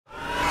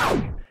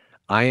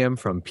I am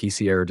from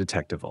PC Error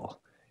Detectival.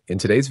 In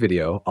today's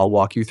video, I'll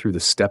walk you through the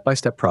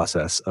step-by-step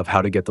process of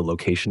how to get the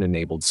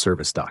location-enabled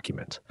service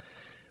document.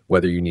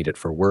 Whether you need it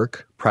for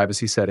work,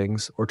 privacy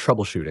settings, or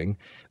troubleshooting,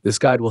 this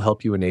guide will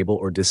help you enable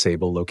or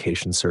disable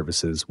location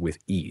services with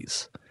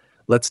ease.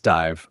 Let's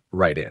dive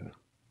right in.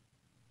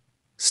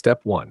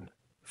 Step 1.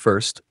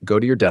 First, go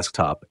to your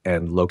desktop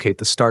and locate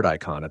the Start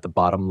icon at the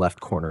bottom left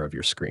corner of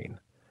your screen.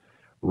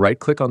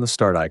 Right-click on the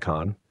Start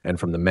icon, and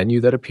from the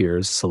menu that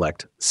appears,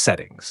 select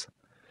Settings.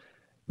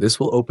 This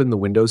will open the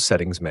Windows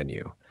Settings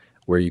menu,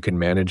 where you can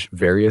manage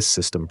various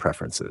system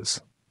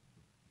preferences.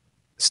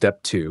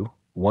 Step 2.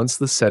 Once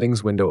the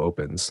Settings window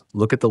opens,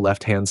 look at the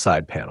left-hand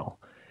side panel.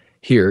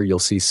 Here, you'll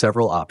see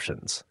several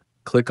options.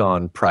 Click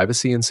on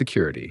Privacy and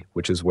Security,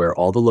 which is where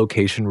all the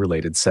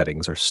location-related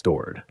settings are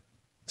stored.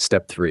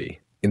 Step 3.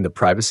 In the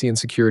Privacy and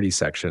Security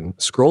section,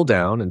 scroll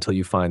down until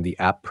you find the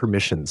App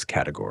Permissions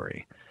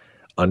category.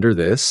 Under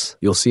this,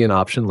 you'll see an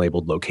option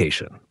labeled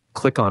Location.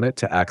 Click on it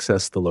to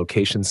access the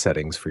location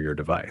settings for your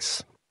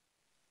device.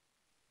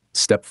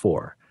 Step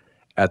 4.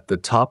 At the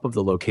top of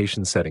the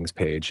location settings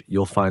page,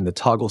 you'll find the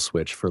toggle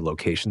switch for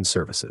location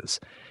services.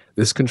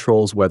 This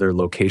controls whether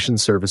location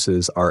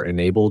services are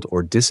enabled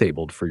or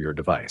disabled for your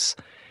device.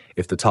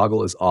 If the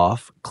toggle is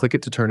off, click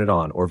it to turn it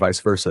on, or vice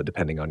versa,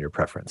 depending on your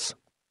preference.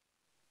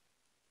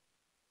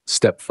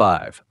 Step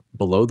 5.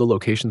 Below the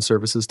location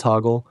services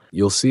toggle,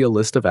 you'll see a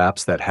list of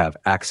apps that have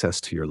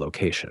access to your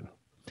location.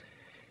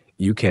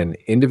 You can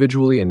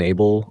individually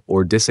enable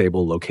or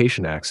disable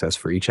location access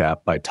for each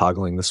app by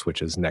toggling the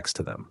switches next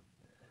to them.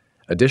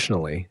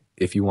 Additionally,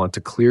 if you want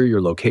to clear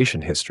your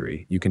location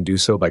history, you can do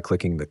so by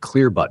clicking the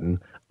Clear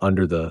button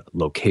under the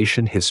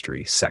Location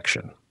History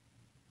section.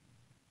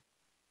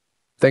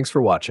 Thanks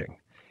for watching.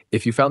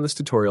 If you found this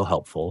tutorial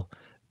helpful,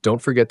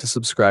 don't forget to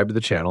subscribe to the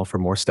channel for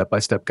more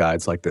step-by-step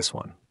guides like this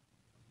one.